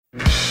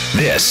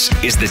This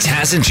is the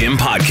Taz and Jim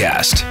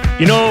podcast.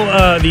 You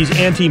know, these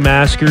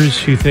anti-maskers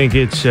who think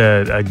it's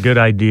a good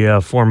idea,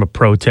 a form of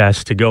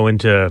protest to go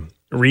into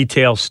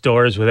retail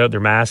stores without their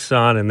masks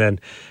on and then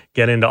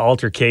get into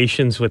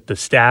altercations with the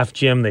staff,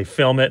 Jim. They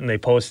film it and they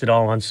post it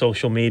all on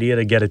social media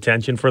to get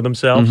attention for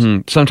themselves.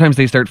 Mm-hmm. Sometimes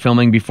they start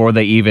filming before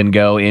they even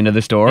go into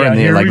the store, and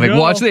they're like,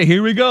 watch it,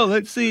 here we go,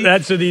 let's see.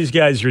 That's what these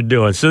guys are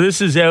doing. So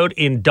this is out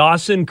in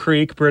Dawson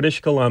Creek, British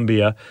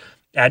Columbia,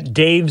 at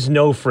Dave's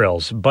No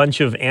Frills. A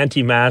bunch of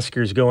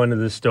anti-maskers go into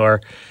the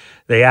store.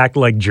 They act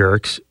like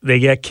jerks. They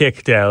get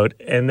kicked out.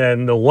 And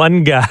then the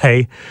one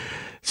guy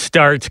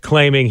starts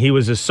claiming he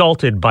was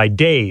assaulted by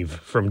Dave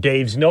from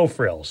Dave's No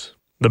Frills,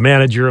 the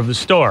manager of the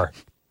store.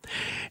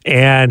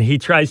 And he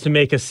tries to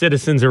make a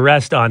citizen's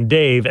arrest on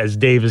Dave as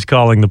Dave is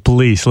calling the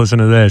police. Listen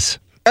to this.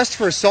 Arrest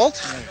for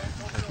assault.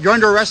 You're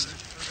under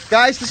arrest.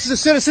 Guys, this is a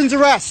citizen's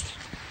arrest.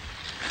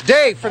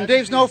 Dave from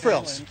Dave's No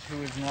Frills.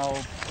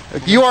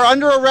 You are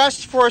under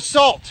arrest for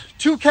assault.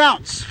 2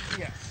 counts.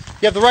 You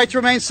have the right to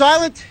remain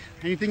silent.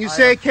 Anything you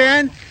say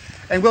can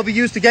and will be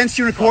used against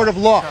you in a court of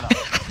law.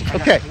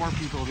 Okay.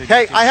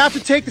 Hey, I have to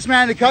take this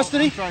man into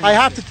custody. I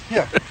have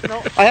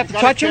to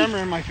touch him.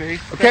 In my face.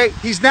 Okay,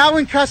 he's now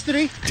in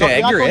custody. No,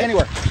 you're not going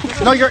anywhere.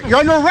 No, you're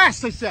under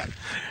arrest, I said.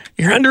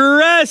 You're under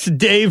arrest,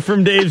 Dave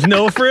from Dave's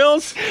No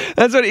Frills.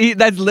 That's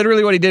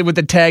literally what he did with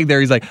the tag there.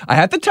 He's like, I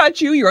have to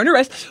touch you. You're under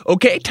arrest.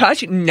 Okay,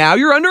 touch. Now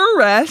you're under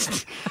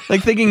arrest.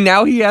 Like thinking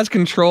now he has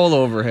control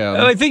over him.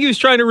 I think he was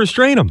trying to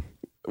restrain him.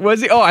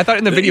 Was he? Oh, I thought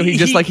in the video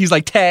he's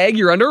like, tag,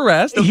 you're under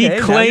arrest. Okay,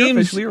 now you're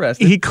officially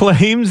arrested. He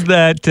claims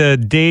that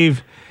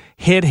Dave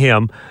hit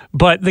him,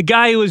 but the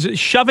guy was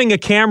shoving a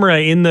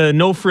camera in the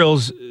No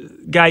Frills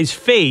guy's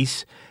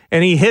face,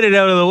 and he hit it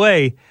out of the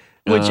way,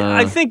 which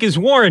I think is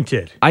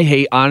warranted.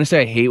 Honestly,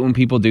 I hate when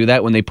people do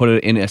that, when they put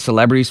it in a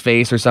celebrity's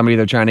face or somebody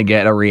they're trying to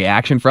get a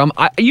reaction from.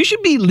 You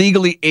should be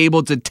legally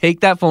able to take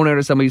that phone out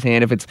of somebody's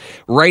hand if it's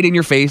right in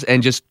your face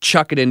and just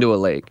chuck it into a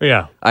lake.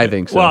 Yeah. I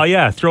think so. Well,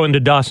 yeah, throw it into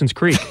Dawson's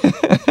Creek.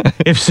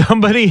 If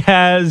somebody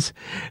has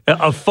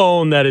a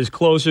phone that is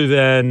closer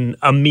than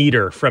a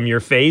meter from your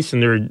face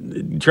and they're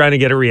trying to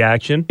get a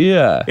reaction,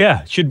 yeah,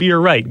 it should be your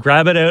right.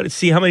 Grab it out and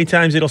see how many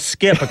times it'll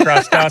skip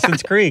across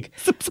Dawson's Creek.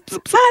 I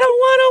don't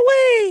want to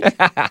wait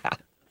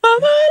for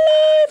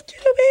my life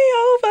to be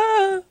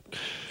over.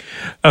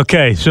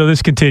 Okay, so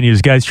this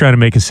continues. Guy's trying to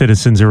make a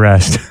citizen's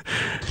arrest.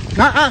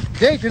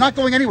 Dave, you're not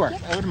going anywhere.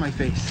 Out of my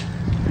face.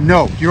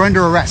 No, you're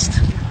under arrest.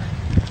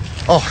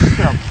 Oh,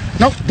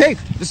 no, Dave,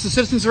 this is a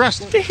citizen's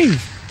arrest.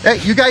 Dave. Hey,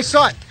 you guys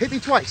saw it. Hit me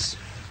twice.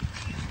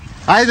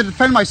 I had to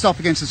defend myself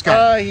against this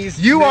guy.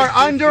 You are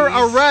under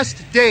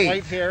arrest, Dave.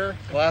 White hair,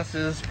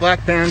 glasses,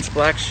 black pants,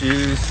 black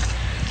shoes,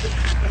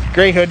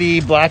 gray hoodie,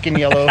 black and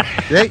yellow.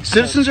 Hey,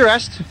 citizen's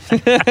arrest.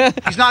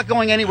 He's not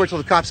going anywhere till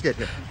the cops get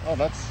here. Oh,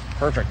 that's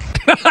perfect.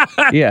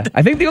 Yeah,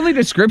 I think the only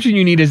description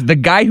you need is the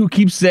guy who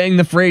keeps saying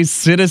the phrase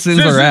citizen's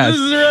arrest.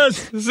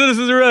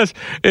 Citizen's arrest.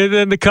 And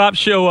then the cops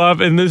show up,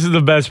 and this is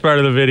the best part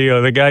of the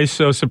video. The guy's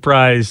so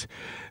surprised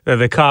that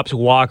the cops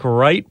walk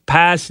right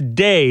past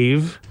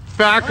Dave.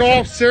 Back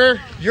off,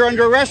 sir. You're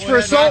under arrest for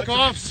assault. Back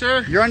off,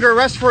 sir. You're under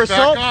arrest for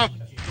assault. Back off.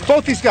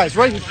 Both these guys,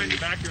 right?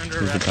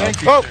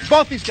 Oh,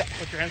 both these guys.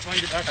 Put your hands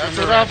behind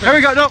your back. Here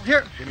we go. No,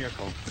 here. Give me your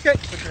phone. Okay.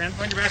 Put your hands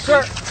behind your back.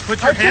 Sir,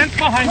 put your hands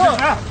behind your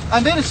back. I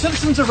made a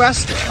citizen's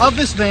arrest of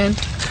this man.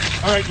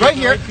 All right, right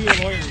here.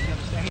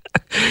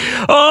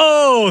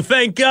 Oh,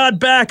 thank God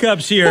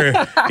backup's here.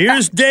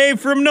 Here's Dave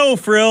from No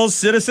Frills,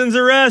 citizen's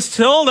arrest.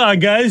 Hold on,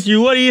 guys.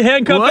 What are you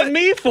handcuffing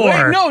me for?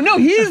 Wait, no,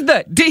 he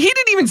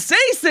didn't even say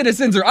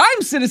citizens, or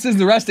I'm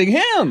citizens arresting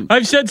him.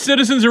 I've said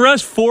citizen's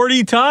arrest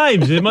 40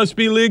 times. It must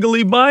be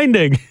legally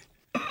binding.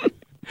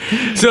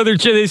 So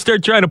they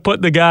start trying to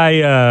put the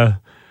guy,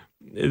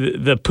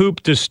 the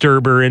poop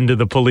disturber, into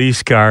the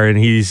police car, and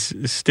he's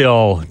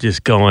still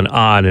just going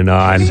on and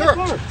on. Sir,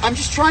 I'm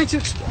just trying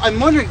to. I'm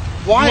wondering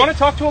why. You want to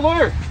talk to a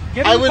lawyer?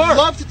 Get in I the would car.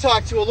 love to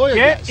talk to a lawyer.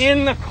 Get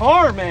in the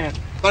car, man.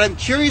 But I'm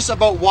curious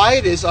about why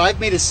it is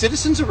I've made a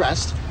citizen's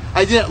arrest.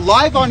 I did it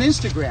live on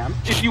Instagram.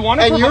 If you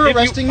want to, and you're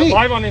arresting me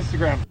live on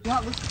Instagram.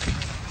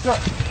 Sir,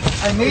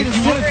 I made it.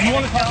 You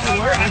want to talk to a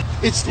lawyer?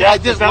 I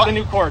did it's not the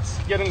new courts.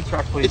 Get in the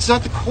truck, please. It's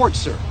not the court,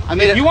 sir. I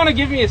made if you want to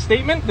give me a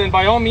statement, then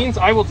by all means,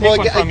 I will take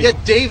one from you.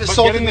 Dave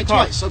assaulted me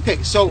twice.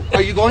 Okay, so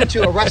are you going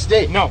to arrest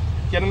Dave? No,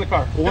 get in the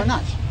car. Well, why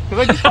not?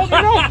 Because I just told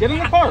you no. Get in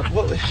the car.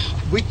 Well,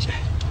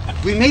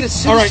 we made a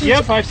citizen's... All right, you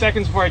have 5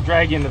 seconds before I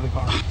drag you into the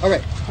car. All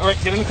right,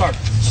 get in the car. Do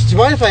you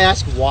mind if I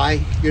ask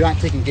why you're not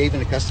taking Dave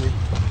into custody?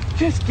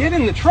 Just get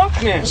in the truck,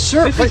 man.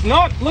 Sir, this is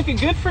not looking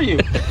good for you.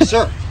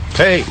 Sir.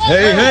 Hey,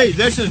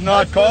 this is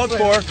not called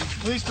for.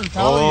 Police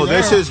brutality. Oh,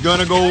 this is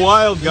gonna go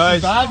wild,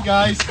 guys. Bad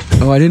guys.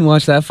 Oh, I didn't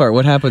watch that part.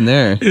 What happened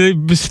there? They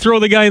just throw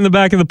the guy in the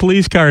back of the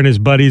police car, and his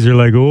buddies are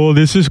like, "Oh,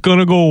 this is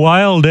gonna go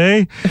wild,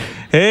 eh?"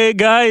 Hey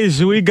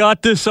guys, we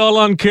got this all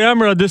on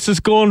camera. This is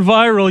going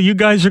viral. You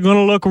guys are going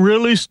to look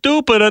really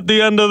stupid at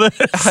the end of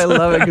this. I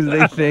love it because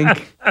they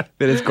think that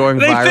it's going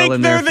They viral think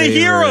in they're their the favor.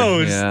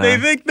 heroes. Yeah. They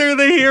think they're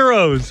the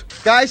heroes.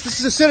 Guys, this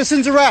is a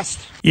citizen's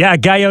arrest. Yeah, a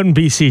guy out in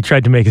BC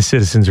tried to make a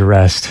citizen's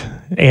arrest,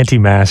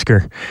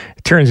 anti-masker.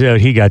 It turns out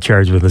he got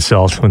charged with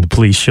assault when the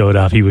police showed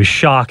up. He was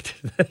shocked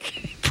that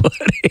they put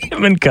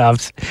him in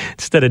cuffs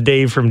instead of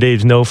Dave from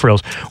Dave's No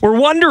Frills. We're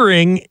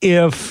wondering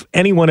if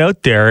anyone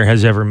out there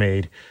has ever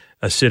made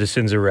a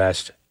citizen's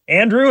arrest.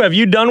 Andrew, have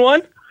you done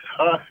one?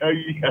 Yes,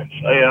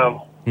 I am.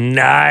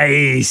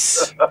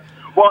 Nice.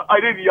 Well, I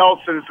didn't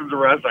yell citizen's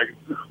arrest,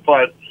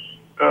 but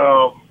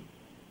I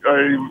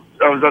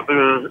was at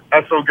the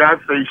Esso gas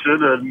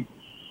station and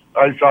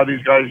I saw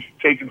these guys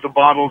taking some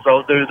bottles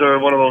out there. They're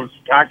in one of those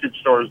package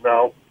stores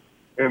now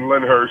in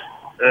Lyndhurst,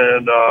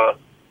 and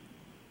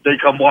they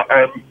come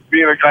and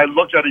me and a guy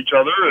looked at each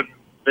other and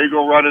they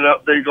go running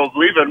up. They go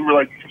leaving. We're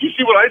like, "Did you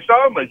see what I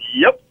saw?" I'm like,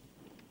 "Yep."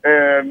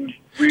 And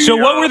So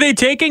what were they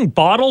taking?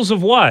 Bottles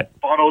of what?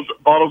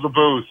 Bottles of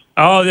booze.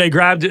 Oh, they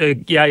grabbed,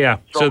 yeah.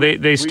 So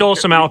they stole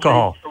some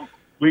alcohol.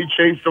 We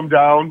chased them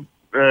down,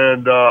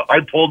 and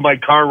I pulled my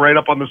car right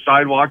up on the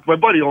sidewalk. My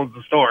buddy owns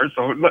the store,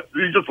 so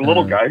he's just a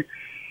little guy,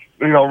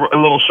 a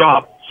little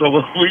shop.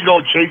 So we go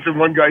chasing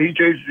one guy, he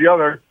chases the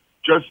other.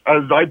 Just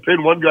as I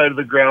pin one guy to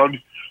the ground,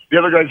 the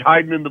other guy's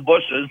hiding in the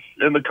bushes,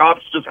 and the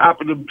cops just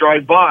happen to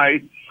drive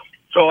by.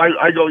 So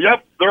I go,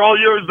 "Yep, they're all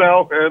yours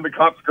now." And the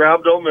cops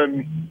grabbed them,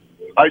 and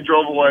I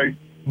drove away.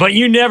 But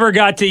you never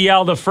got to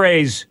yell the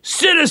phrase,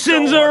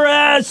 "Citizen's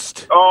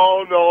arrest!"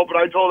 Oh, no, but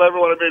I told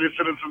everyone I made a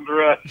citizen's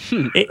arrest.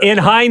 In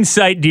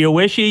hindsight, do you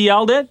wish you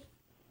yelled it?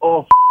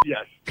 Oh,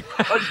 yes.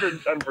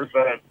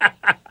 110%.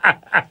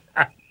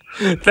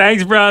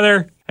 Thanks,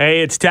 brother.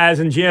 Hey, it's Taz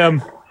and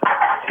Jim.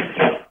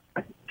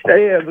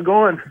 Hey, how's it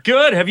going?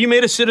 Good. Have you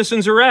made a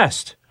citizen's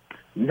arrest?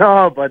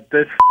 No, but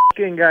this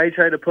fucking guy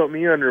tried to put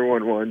me under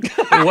one once.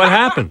 What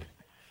happened?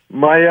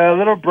 My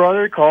little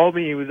brother called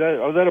me. I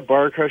was at a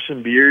bar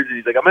crushing beers, and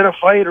he's like, "I'm in a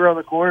fight around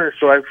the corner."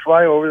 So I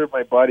fly over to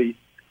my buddy,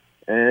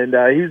 and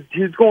he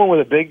was going with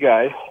a big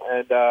guy,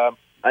 and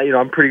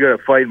I'm pretty good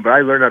at fighting, but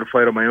I learned how to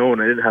fight on my own.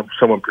 I didn't have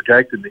someone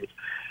protecting me.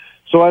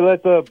 So I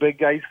let the big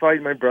guys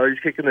fight. My brother's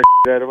kicking the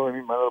shit out of him. I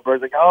mean, my little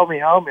brother's like, help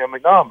me. I'm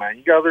like, "No, man,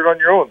 you gotta learn on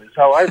your own. This is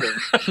how I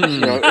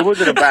learned." It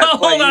wasn't a bad fight.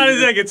 Hold on a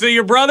second. So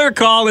your brother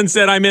called and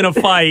said, "I'm in a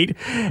fight,"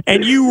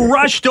 and you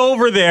rushed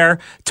over there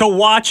to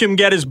watch him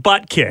get his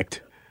butt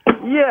kicked.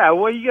 Yeah,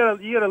 well, you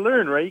gotta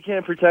learn, right? You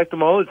can't protect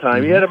him all the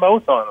time. He had a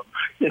mouth on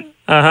him.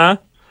 Uh-huh.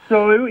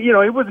 So, he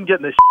wasn't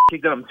getting the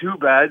kicked at him too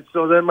bad.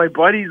 So then my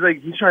buddy's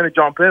like, he's trying to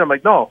jump in. I'm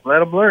like, "No,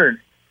 let him learn."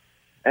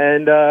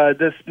 And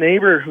this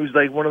neighbor, who's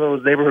like one of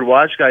those neighborhood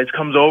watch guys,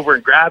 comes over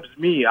and grabs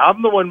me.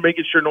 I'm the one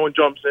making sure no one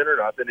jumps in or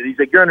nothing. And he's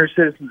like, "You're under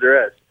citizen's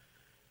arrest."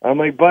 I'm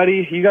like,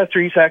 "Buddy, you got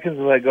 3 seconds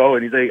to let go."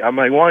 And he's like, I'm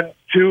like, 1,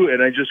 2,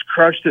 and I just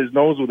crushed his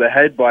nose with a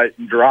headbutt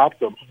and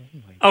dropped him.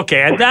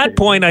 Okay, at that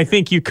point, I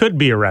think you could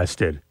be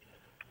arrested.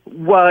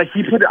 Well,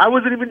 I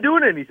wasn't even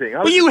doing anything.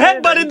 Well, you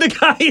headbutted the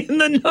guy in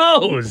the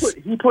nose.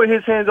 He put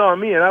his hands on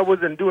me, and I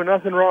wasn't doing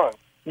nothing wrong.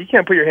 You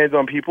can't put your hands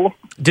on people.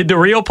 Did the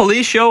real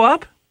police show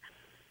up?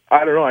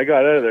 I don't know. I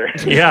got out of there.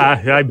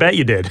 Yeah, I bet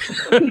you did.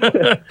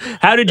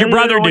 How did your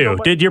brother do?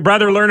 Did your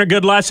brother learn a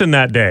good lesson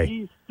that day?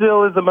 He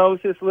still is the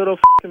mostest little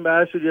fucking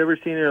bastard you ever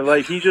seen in your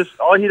life.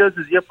 All he does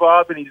is yip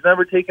off, and he's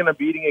never taken a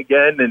beating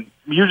again, and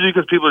usually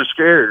because people are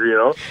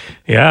scared,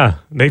 Yeah,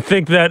 they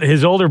think that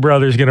his older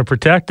brother is going to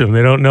protect him.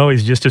 They don't know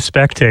he's just a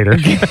spectator.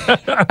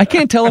 I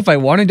can't tell if I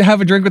wanted to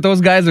have a drink with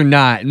those guys or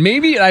not.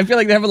 Maybe I feel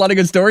like they have a lot of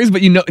good stories,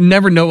 but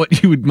never know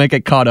what you might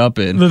get caught up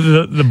in.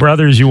 The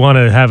brothers you want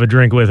to have a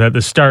drink with at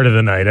the start of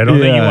the night. I don't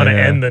think you want to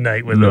end the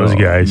night with those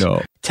guys.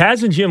 No.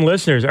 Taz and Jim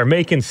listeners are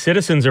making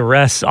citizens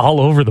arrests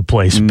all over the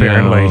place,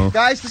 apparently. No.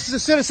 Guys, this is a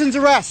citizen's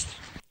arrest.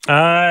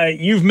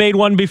 You've made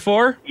one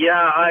before? Yeah,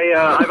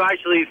 I've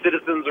actually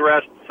citizens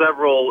arrested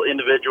several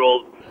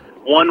individuals.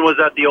 One was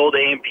at the old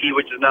AMP,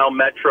 which is now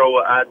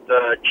Metro, at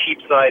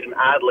Cheapside in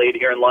Adelaide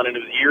here in London. It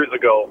was years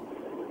ago.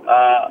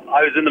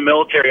 I was in the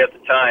military at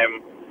the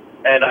time,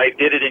 and I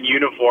did it in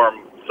uniform,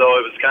 so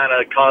it was kind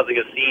of causing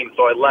a scene,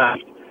 so I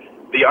left.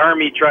 The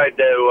Army tried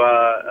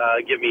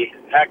to give me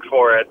heck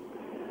for it,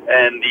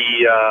 and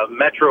the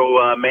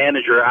Metro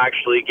manager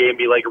actually gave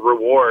me like a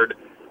reward.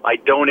 I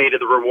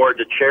donated the reward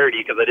to charity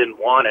because I didn't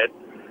want it,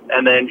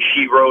 and then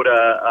she wrote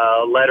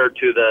a letter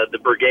to the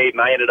brigade,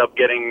 and I ended up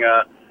getting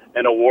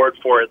an award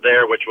for it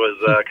there, which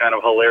was kind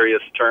of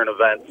hilarious turn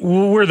event.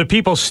 Were the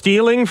people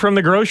stealing from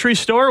the grocery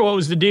store? What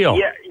was the deal?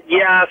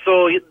 Yeah.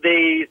 So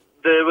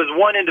there was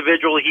one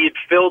individual. He'd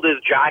filled his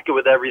jacket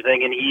with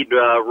everything, and he'd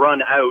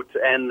run out,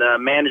 and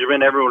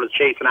management, everyone was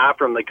chasing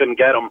after him. They couldn't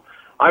get him.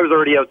 I was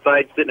already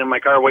outside sitting in my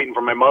car waiting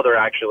for my mother,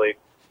 actually.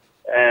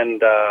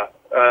 And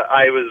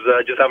I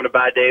was just having a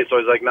bad day, so I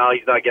was like, no,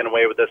 he's not getting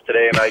away with this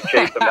today. And I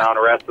chased him down,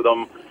 arrested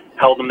him,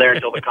 held him there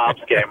until the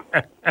cops came.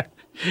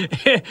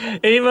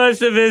 He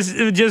must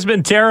have just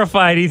been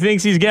terrified. He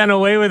thinks he's getting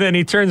away with it, and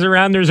he turns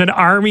around, there's an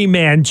army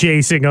man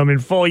chasing him in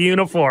full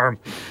uniform.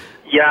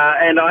 Yeah,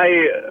 and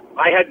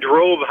I had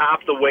drove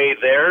half the way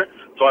there,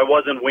 so I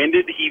wasn't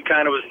winded. He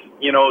kind of was,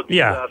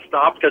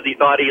 stopped because he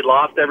thought he'd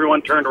lost.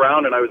 Everyone turned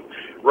around, and I was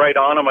right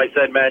on him. I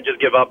said, man,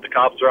 just give up. The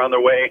cops are on their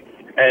way.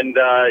 And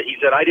he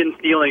said, I didn't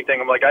steal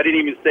anything. I'm like, I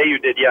didn't even say you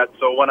did yet.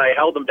 So when I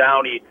held him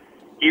down, he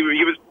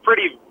was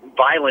pretty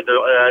violent.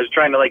 I was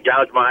trying to,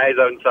 gouge my eyes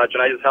out and such,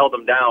 and I just held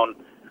him down.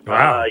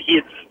 Wow. He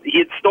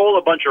had stole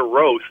a bunch of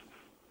roast.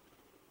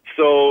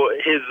 So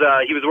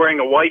he was wearing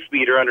a wife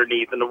beater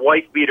underneath, and the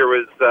wife beater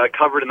was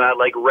covered in that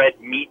red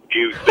meat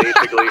juice,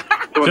 basically.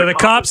 So the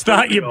cops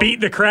thought you beat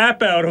the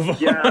crap out of him.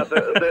 Yeah,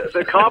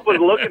 the cop was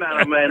looking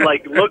at him and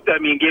looked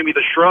at me and gave me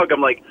the shrug.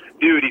 I'm like,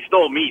 dude, he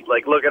stole meat.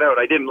 Look it out.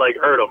 I didn't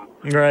hurt him.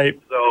 Right.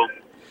 So.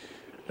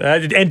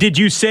 And did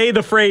you say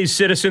the phrase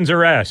 "citizen's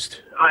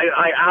arrest"?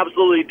 I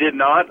absolutely did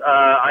not.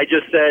 I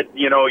just said,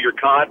 you're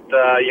caught.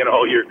 I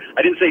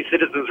didn't say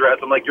citizen's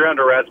arrest. I'm like, you're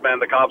under arrest, man.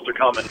 The cops are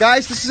coming.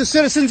 Guys, this is a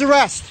citizen's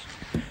arrest.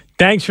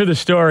 Thanks for the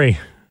story.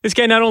 This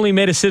guy not only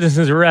made a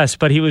citizen's arrest,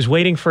 but he was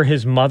waiting for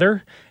his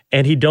mother,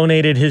 and he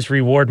donated his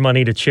reward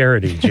money to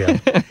charity, Jim.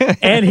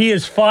 And he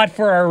has fought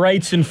for our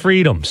rights and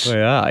freedoms. Oh,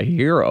 yeah, a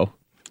hero.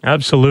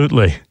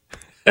 Absolutely.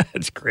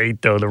 That's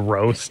great, though, the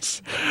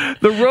roasts.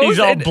 The roast. He's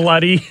all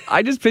bloody.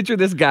 I just picture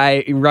this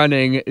guy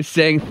running,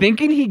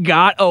 thinking he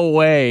got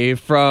away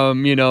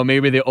from,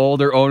 maybe the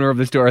older owner of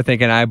the store,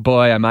 thinking,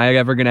 am I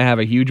ever going to have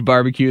a huge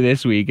barbecue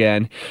this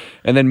weekend?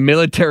 And then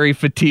military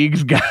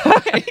fatigues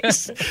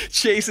guys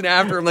chasing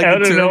after him like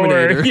Out the of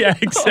Terminator. nowhere. Yeah,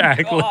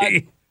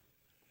 exactly.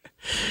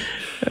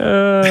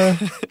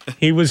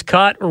 He was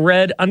caught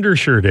red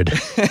undershirted.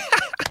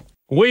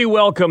 We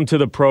welcome to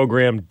the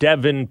program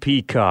Devin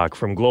Peacock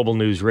from Global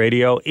News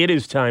Radio. It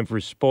is time for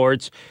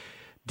sports.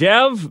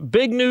 Dev,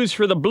 big news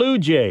for the Blue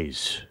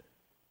Jays.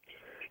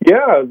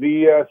 Yeah,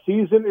 the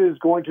season is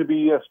going to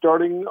be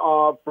starting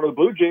for the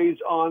Blue Jays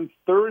on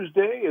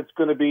Thursday. It's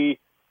going to be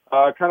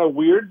kind of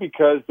weird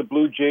because the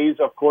Blue Jays,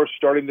 of course,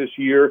 starting this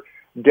year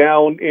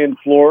down in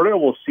Florida.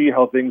 We'll see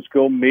how things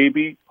go.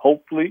 Maybe,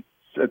 hopefully,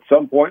 at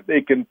some point they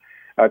can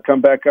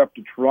come back up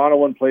to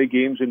Toronto and play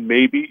games, and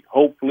maybe,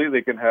 hopefully,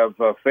 they can have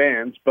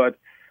fans. But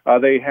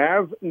they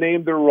have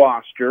named their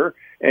roster,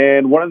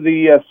 and one of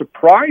the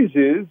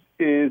surprises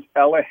is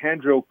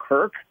Alejandro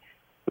Kirk,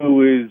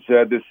 who is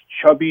this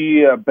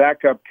chubby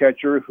backup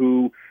catcher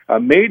who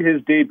made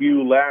his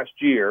debut last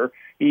year.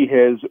 He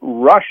has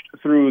rushed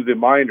through the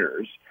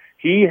minors.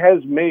 He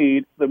has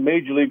made the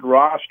Major League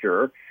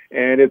roster,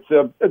 and it's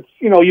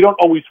you don't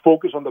always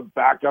focus on the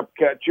backup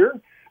catcher,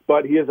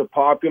 but he is a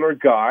popular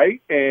guy,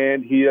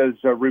 and he has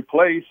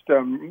replaced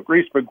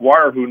Reese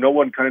McGuire, who no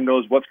one kind of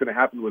knows what's going to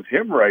happen with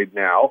him right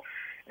now.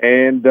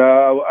 And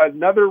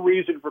another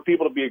reason for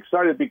people to be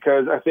excited,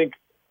 because I think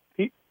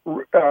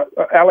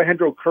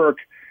Alejandro Kirk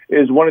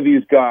is one of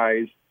these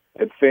guys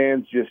that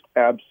fans just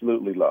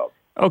absolutely love.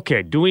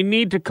 Okay, do we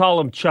need to call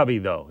him chubby,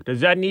 though?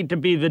 Does that need to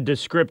be the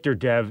descriptor,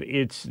 Dev?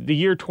 It's the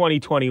year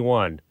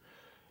 2021.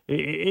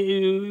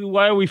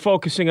 Why are we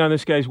focusing on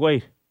this guy's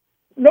weight?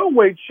 No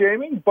weight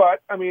shaming,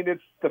 but,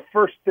 it's the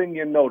first thing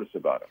you notice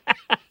about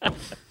him.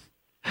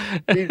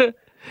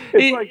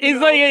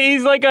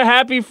 He's like a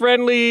happy,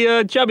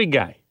 friendly, chubby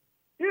guy.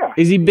 Yeah.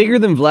 Is he bigger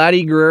than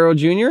Vladdy Guerrero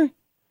Jr.?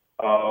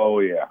 Oh,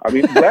 yeah.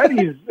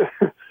 Vladdy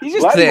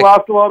thick.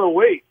 lost a lot of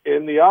weight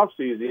in the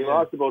offseason. He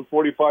lost about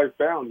 45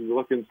 pounds. He's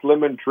looking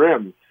slim and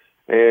trim.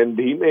 And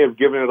he may have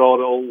given it all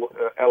to old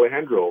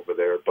Alejandro over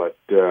there. But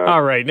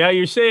all right. Now,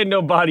 you're saying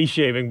no body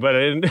shaving, but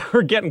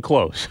we're getting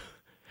close.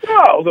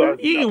 No,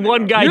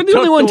 one guy. You're the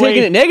only one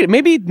taking it negative.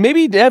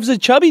 Maybe Dev's a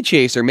chubby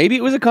chaser. Maybe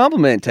it was a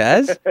compliment,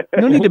 Taz.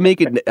 You don't need to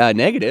make it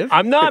negative.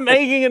 I'm not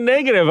making it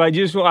negative.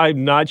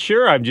 I'm not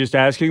sure. I'm just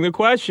asking the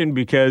question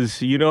because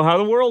you know how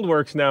the world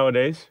works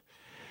nowadays.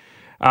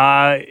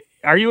 Are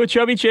you a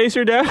chubby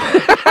chaser, Dev?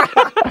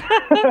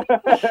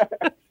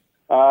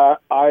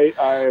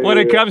 When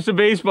it comes to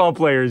baseball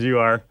players, you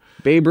are.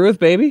 Babe Ruth,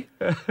 baby.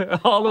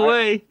 All the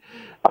way.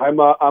 I'm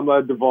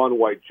a Devon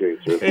White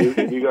chaser.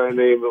 If you got a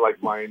name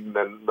like mine,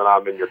 then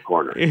I'm in your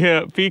corner.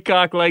 Yeah,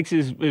 Peacock likes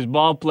his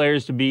ball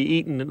players to be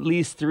eating at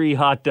least 3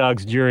 hot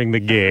dogs during the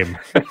game.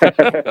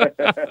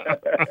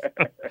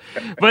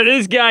 But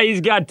this guy,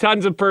 he's got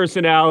tons of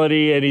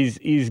personality, and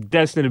he's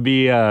destined to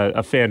be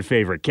a fan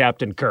favorite,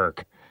 Captain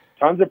Kirk.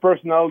 Tons of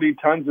personality,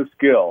 tons of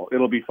skill.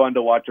 It'll be fun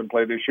to watch him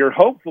play this year,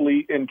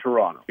 hopefully in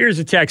Toronto. Here's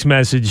a text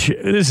message.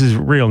 This is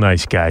real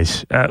nice,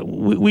 guys.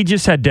 We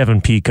just had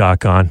Devin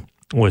Peacock on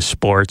with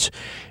sports,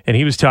 and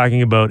he was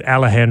talking about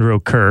Alejandro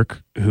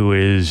Kirk, who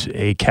is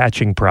a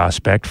catching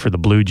prospect for the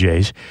Blue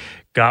Jays.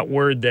 Got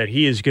word that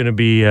he is going to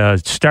be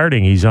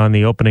starting. He's on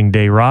the opening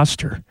day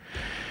roster,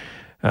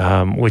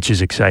 which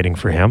is exciting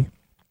for him.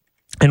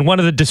 And one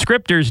of the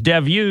descriptors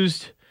Dev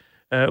used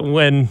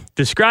when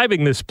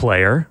describing this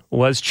player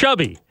was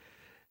chubby.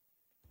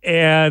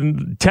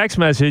 And text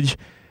message,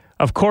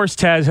 of course,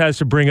 Taz has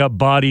to bring up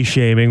body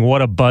shaming.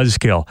 What a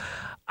buzzkill.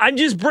 I'm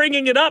just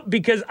bringing it up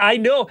because I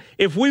know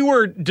if we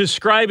were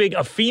describing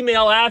a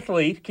female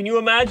athlete, can you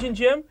imagine,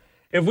 Jim?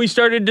 If we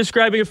started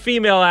describing a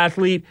female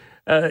athlete,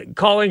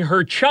 calling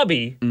her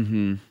chubby,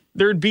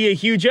 there'd be a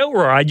huge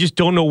outroar. I just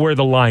don't know where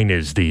the line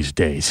is these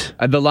days.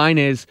 The line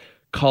is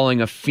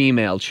calling a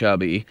female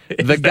chubby.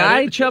 The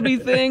guy chubby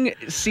thing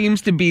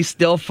seems to be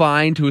still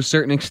fine to a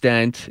certain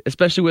extent,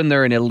 especially when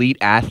they're an elite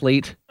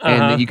athlete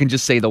and you can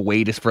just say the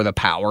weight is for the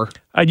power.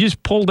 I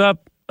just pulled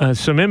up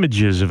some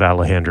images of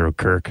Alejandro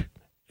Kirk.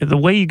 The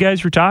way you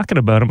guys were talking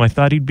about him, I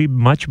thought he'd be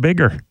much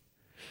bigger.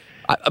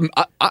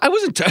 I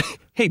wasn't.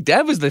 Hey,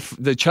 Dev was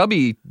the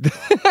chubby, the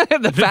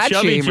fat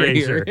chubby shamer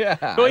chaser. here.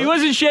 Yeah. Well, he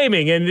wasn't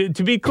shaming, and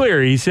to be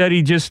clear, he said he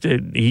used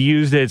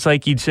it. It's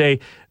like you'd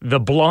say the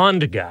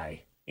blonde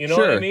guy. You know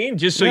what I mean?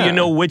 Just so you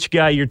know which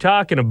guy you're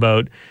talking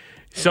about.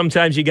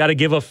 Sometimes you got to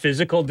give a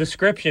physical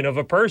description of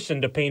a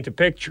person to paint a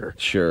picture.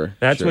 Sure.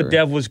 That's what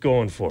Dev was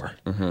going for.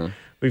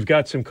 We've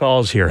got some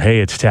calls here. Hey,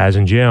 it's Taz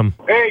and Jim.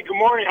 Hey, good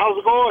morning. How's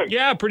it going?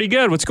 Yeah, pretty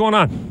good. What's going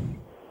on?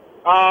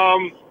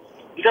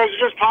 You guys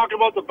are just talking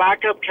about the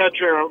backup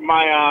catcher.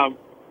 My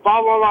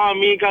father-in-law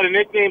and me got a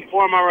nickname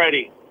for him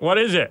already. What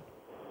is it?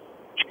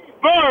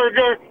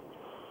 Burger.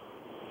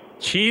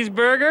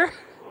 Cheeseburger?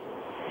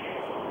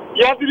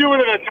 You have to do it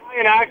with an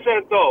Italian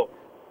accent, though.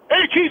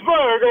 Hey,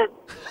 cheeseburger.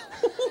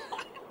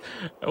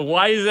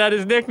 Why is that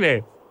his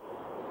nickname?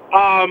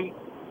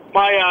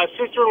 My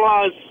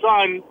sister-in-law's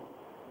son,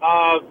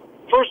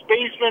 first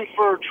baseman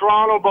for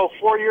Toronto about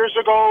 4 years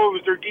ago. It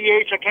was their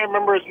DH. I can't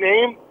remember his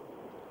name.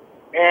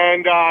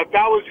 And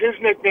that was his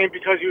nickname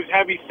because he was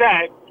heavy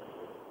set.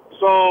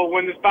 So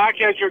when this back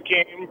catcher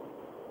came,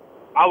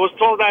 I was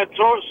told that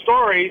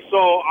story.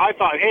 So I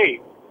thought, hey,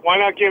 why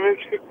not give it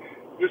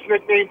this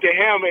nickname to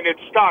him? And it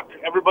stuck.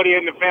 Everybody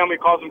in the family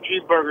calls him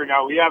Cheeseburger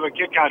now. We have a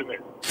kick out of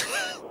it.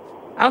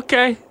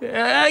 Okay.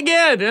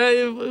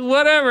 Again,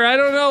 whatever. I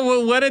don't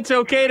know when it's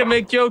okay to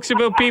make jokes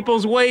about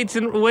people's weight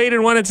and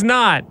when it's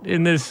not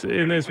in this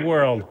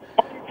world.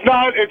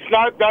 It's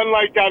not done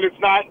like that. It's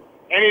not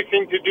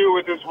anything to do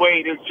with his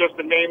weight. It's just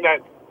a name that...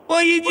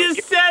 Well, you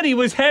just said he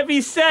was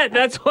heavy set.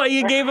 That's why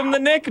you gave him the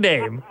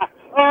nickname.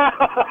 All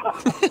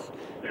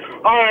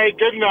right,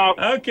 good enough.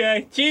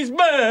 Okay.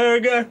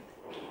 Cheeseburger.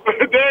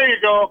 There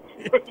you go.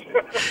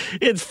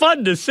 It's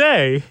fun to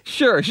say.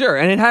 Sure.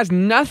 And it has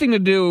nothing to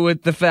do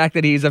with the fact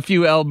that he's a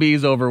few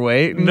lbs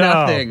overweight.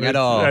 Nothing at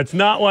all. That's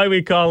not why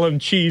we call him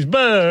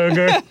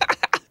Cheeseburger.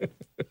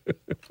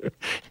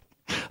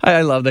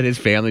 I love that his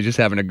family's just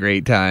having a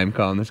great time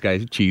calling this guy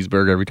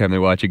Cheeseburger every time they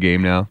watch a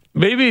game now.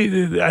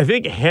 Maybe, I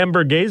think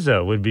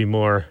Hamburguesa would be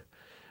more...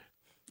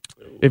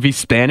 If he's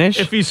Spanish?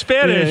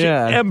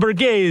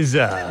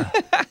 Hamburguesa.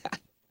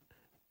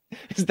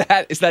 Is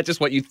that just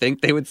what you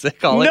think they would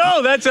call it?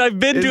 No, I've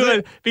been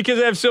doing because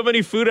I have so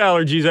many food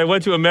allergies. I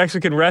went to a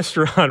Mexican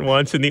restaurant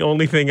once, and the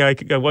only thing I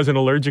wasn't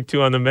allergic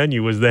to on the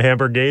menu was the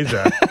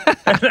hamburguesa.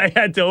 And I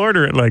had to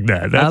order it like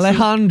that.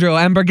 Alejandro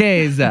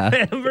Hamburguesa.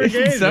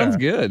 Hamburguesa. Sounds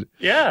good.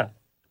 Yeah.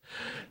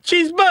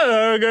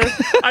 Cheeseburger.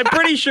 I'm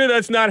pretty sure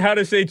that's not how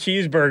to say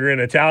cheeseburger in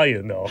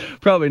Italian, though.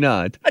 Probably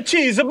not. A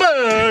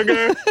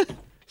cheeseburger.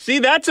 See,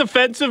 that's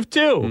offensive,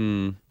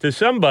 too. To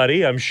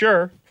somebody, I'm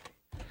sure.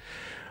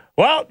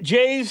 Well,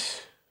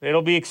 Jays,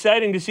 it'll be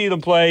exciting to see them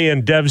play,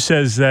 and Dev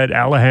says that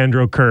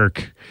Alejandro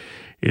Kirk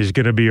is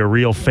going to be a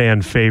real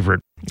fan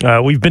favorite.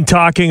 We've been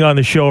talking on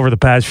the show over the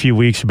past few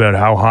weeks about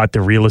how hot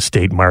the real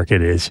estate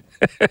market is.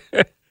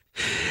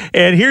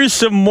 And here's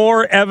some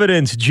more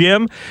evidence,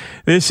 Jim.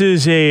 This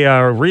is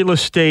a real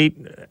estate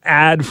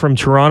ad from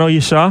Toronto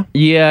you saw?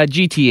 Yeah,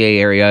 GTA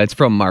area. It's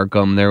from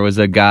Markham. There was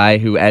a guy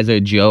who, as a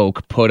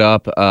joke, put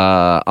up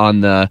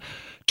on the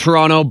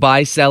Toronto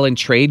buy, sell, and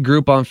trade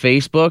group on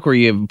Facebook where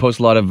you post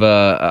a lot of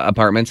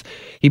apartments.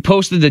 He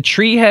posted the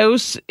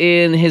treehouse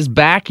in his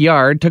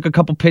backyard, took a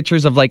couple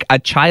pictures of like a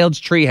child's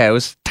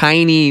treehouse,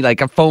 tiny,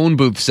 like a phone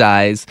booth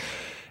size,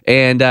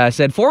 and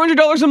said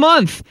 $400 a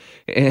month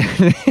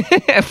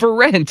for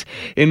rent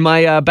in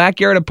my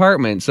backyard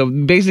apartment. So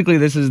basically,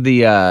 this is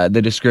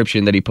the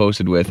description that he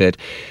posted with it.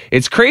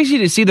 It's crazy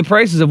to see the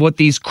prices of what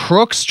these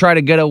crooks try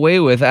to get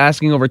away with,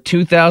 asking over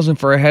 $2,000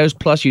 for a house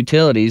plus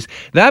utilities.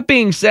 That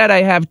being said,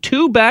 I have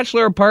 2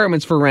 bachelor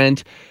apartments for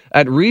rent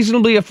at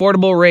reasonably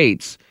affordable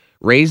rates.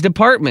 Raised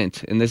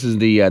apartment, and this is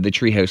the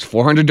treehouse,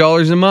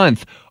 $400 a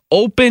month.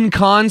 Open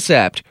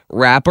concept,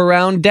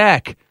 wraparound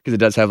deck, because it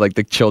does have like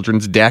the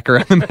children's deck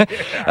around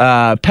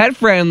the pet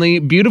friendly,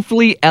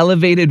 beautifully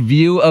elevated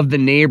view of the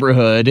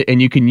neighborhood,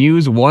 and you can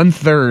use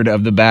 1/3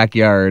 of the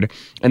backyard.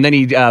 And then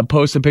he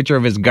posts a picture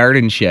of his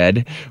garden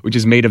shed, which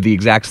is made of the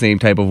exact same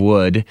type of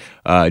wood,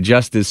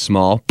 just as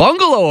small.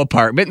 Bungalow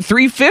apartment,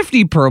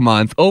 $350 per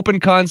month. Open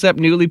concept,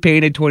 newly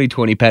painted,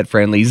 2020, pet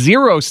friendly.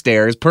 0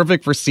 stairs,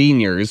 perfect for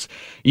seniors.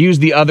 Use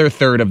the other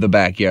third of the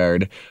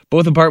backyard.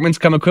 Both apartments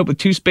come equipped with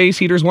 2 space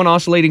heaters, 1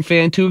 oscillating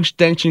fan, 2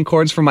 extension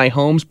cords for my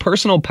home's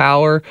personal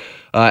power,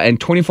 and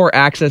 24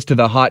 access to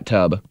the hot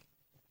tub.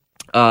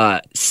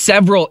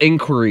 Several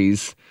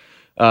inquiries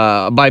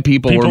by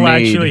people were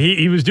made. Actually,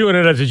 he was doing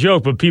it as a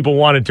joke, but people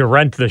wanted to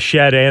rent the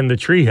shed and the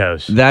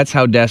treehouse. That's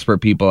how desperate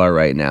people are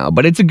right now.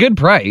 But it's a good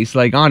price.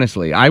 Like,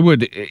 honestly, I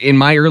would, in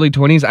my early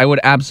 20s, I would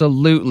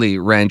absolutely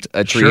rent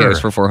a treehouse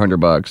for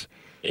 $400.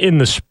 In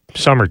the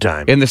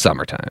Summertime. In the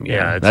summertime,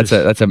 yeah. Yeah,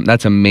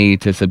 That's a May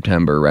to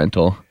September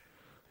rental.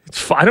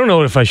 I don't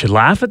know if I should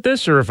laugh at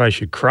this or if I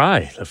should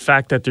cry. The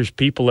fact that there's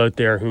people out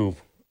there who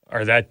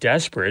are that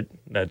desperate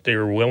that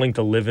they're willing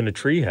to live in a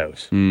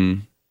treehouse.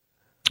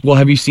 Well,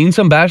 have you seen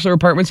some bachelor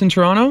apartments in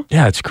Toronto?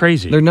 Yeah, it's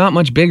crazy. They're not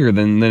much bigger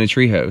than a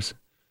treehouse.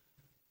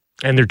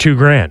 And they're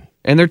 $2,000.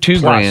 And they're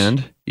 $2,000.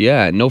 Plus.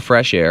 Yeah, no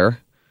fresh air.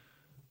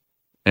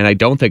 And I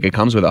don't think it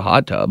comes with a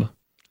hot tub.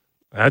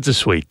 That's a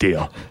sweet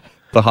deal.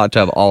 The hot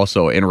tub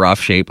also in rough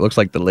shape. Looks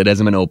like the lid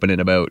hasn't been open in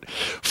about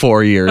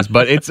 4 years,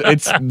 but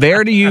it's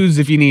there to use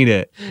if you need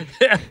it.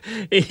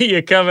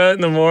 You come out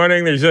in the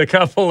morning, there's a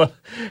couple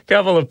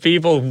of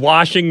people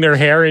washing their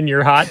hair in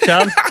your hot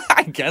tub.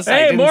 I guess hey, I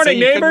didn't morning, say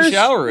you couldn't neighbors.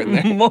 shower in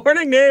there.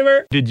 Morning,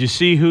 neighbor. Did you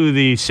see who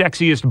the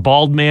sexiest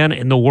bald man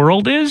in the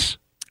world is?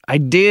 I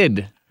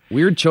did.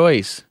 Weird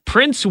choice.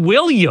 Prince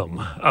William,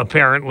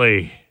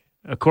 apparently,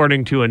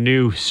 according to a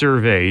new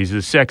survey. He's the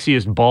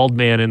sexiest bald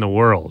man in the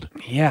world.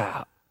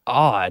 Yeah.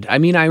 Odd. I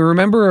mean, I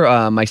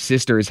remember my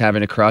sisters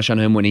having a crush on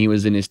him when he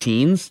was in his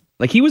teens.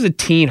 Like, he was a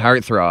teen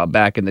heartthrob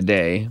back in the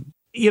day.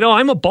 You know,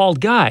 I'm a bald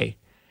guy,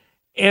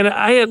 and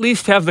I at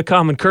least have the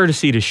common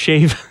courtesy to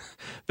shave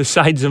the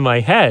sides of my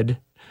head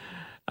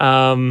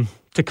to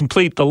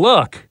complete the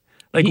look.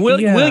 Like,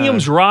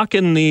 William's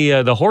rocking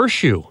the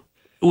horseshoe,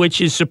 which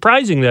is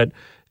surprising.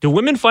 Do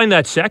women find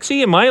that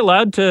sexy? Am I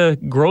allowed to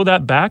grow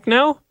that back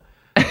now?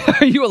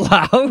 Are you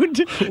allowed?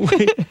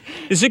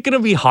 Is it going to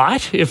be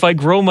hot if I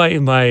grow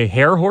my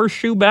hair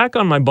horseshoe back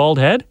on my bald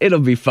head? It'll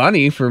be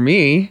funny for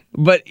me,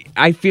 but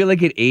I feel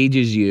like it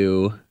ages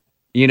you.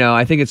 You know,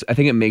 I think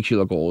it makes you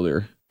look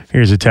older.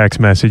 Here's a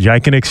text message. I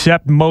can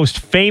accept most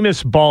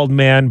famous bald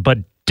man, but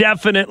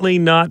definitely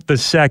not the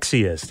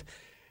sexiest.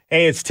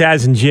 Hey, it's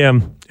Taz and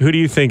Jim. Who do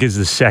you think is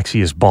the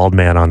sexiest bald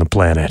man on the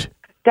planet?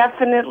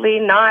 Definitely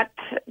not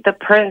the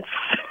prince.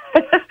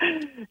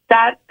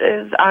 That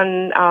is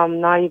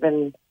not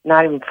even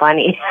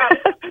funny.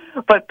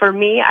 But for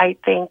me, I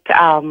think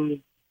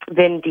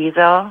Vin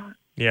Diesel,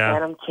 yeah,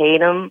 Channing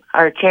Tatum,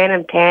 or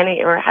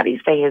how do you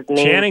say his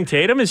name? Channing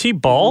Tatum, is he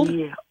bald?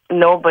 Yeah.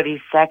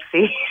 Nobody's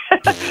sexy,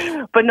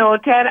 but no,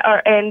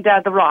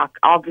 The Rock.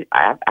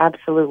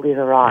 Absolutely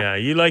The Rock. Yeah,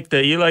 you like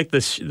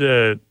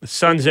the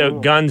Suns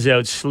Out, Guns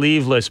Out,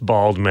 sleeveless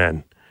bald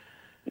men.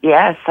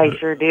 Yes, I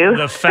sure do.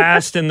 The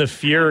Fast and the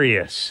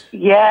Furious.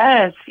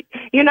 Yes.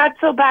 You're not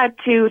so bad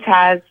too,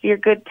 Taz. You're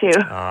good too.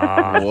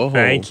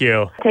 Thank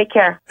you. Take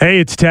care. Hey,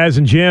 it's Taz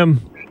and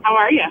Jim. How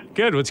are you?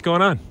 Good. What's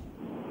going on?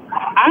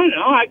 I don't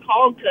know. I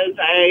called because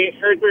I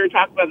heard we were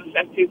talking about the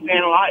sexiest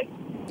man alive.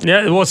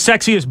 Yeah, well,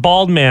 sexiest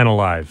bald man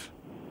alive.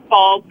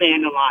 Bald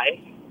man alive.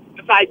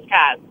 Besides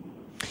Taz.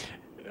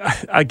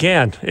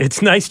 Again,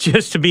 it's nice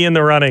just to be in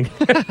the running.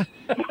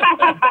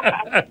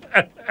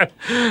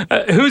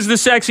 Who's the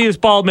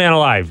sexiest bald man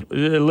alive?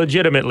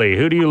 Legitimately,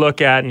 who do you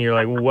look at and you're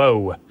like,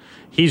 whoa,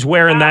 he's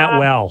wearing that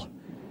well?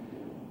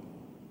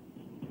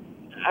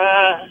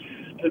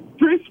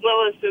 Bruce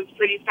Willis is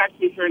pretty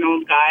sexy for an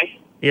old guy.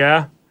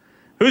 Yeah?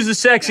 Who's the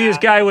sexiest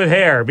guy with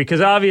hair?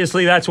 Because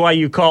obviously that's why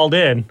you called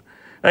in.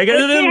 Like,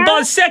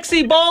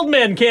 sexy bald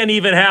men can't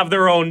even have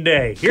their own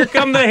day. Here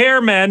come the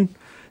hair men.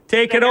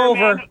 Take it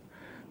over.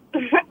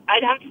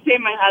 I'd have to say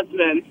my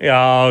husband.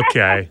 Yeah,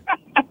 okay.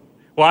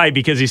 Why?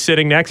 Because he's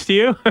sitting next to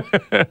you?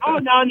 Oh,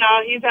 no,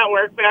 he's at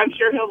work, but I'm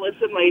sure he'll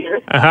listen later.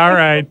 All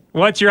right.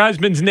 What's your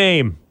husband's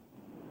name?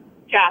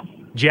 Jeff.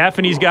 Jeff,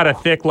 and he's got a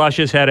thick,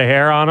 luscious head of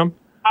hair on him?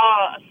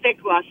 Oh, a thick,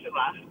 luscious.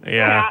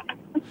 Yeah.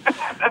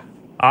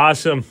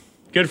 Awesome.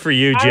 Good for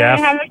you, All Jeff.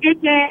 right, have a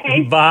good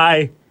day.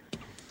 Bye.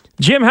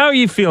 Jim, how are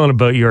you feeling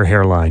about your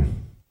hairline?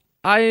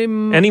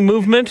 Any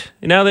movement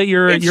now that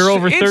you're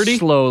over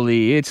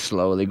 30? It's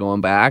slowly going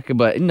back,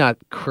 but not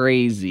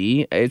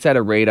crazy. It's at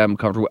a rate I'm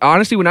comfortable.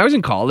 Honestly, when I was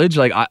in college,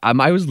 like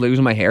I was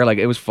losing my hair, like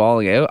it was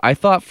falling out. I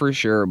thought for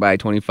sure by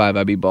 25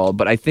 I'd be bald,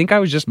 but I think I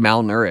was just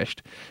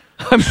malnourished.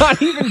 I'm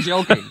not even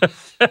joking.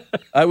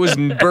 I was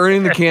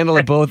burning the candle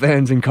at both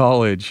ends in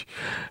college.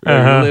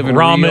 Living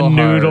ramen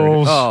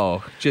noodles.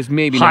 Oh, just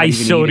maybe high not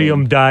even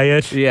sodium eating.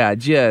 diet. Yeah,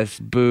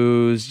 just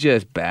booze,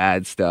 just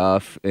bad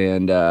stuff,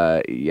 and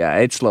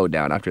it slowed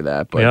down after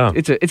that. But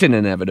it's an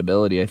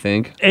inevitability, I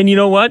think. And you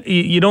know what?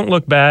 You don't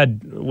look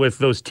bad with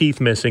those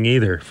teeth missing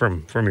either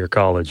from your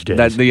college days.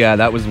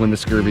 That was when the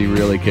scurvy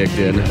really kicked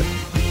in.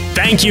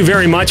 Thank you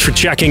very much for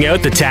checking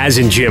out the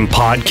Taz and Jim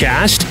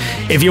podcast.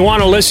 If you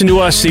want to listen to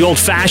us the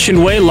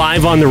old-fashioned way,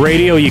 live on the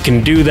radio, you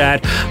can do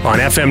that on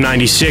FM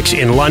 96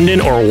 in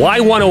London or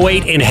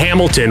Y108 in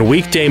Hamilton,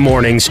 weekday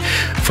mornings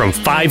from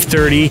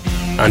 5:30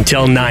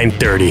 until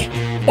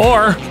 9:30.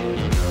 Or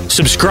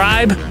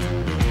subscribe,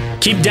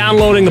 keep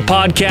downloading the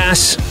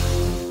podcasts,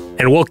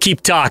 and we'll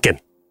keep talking.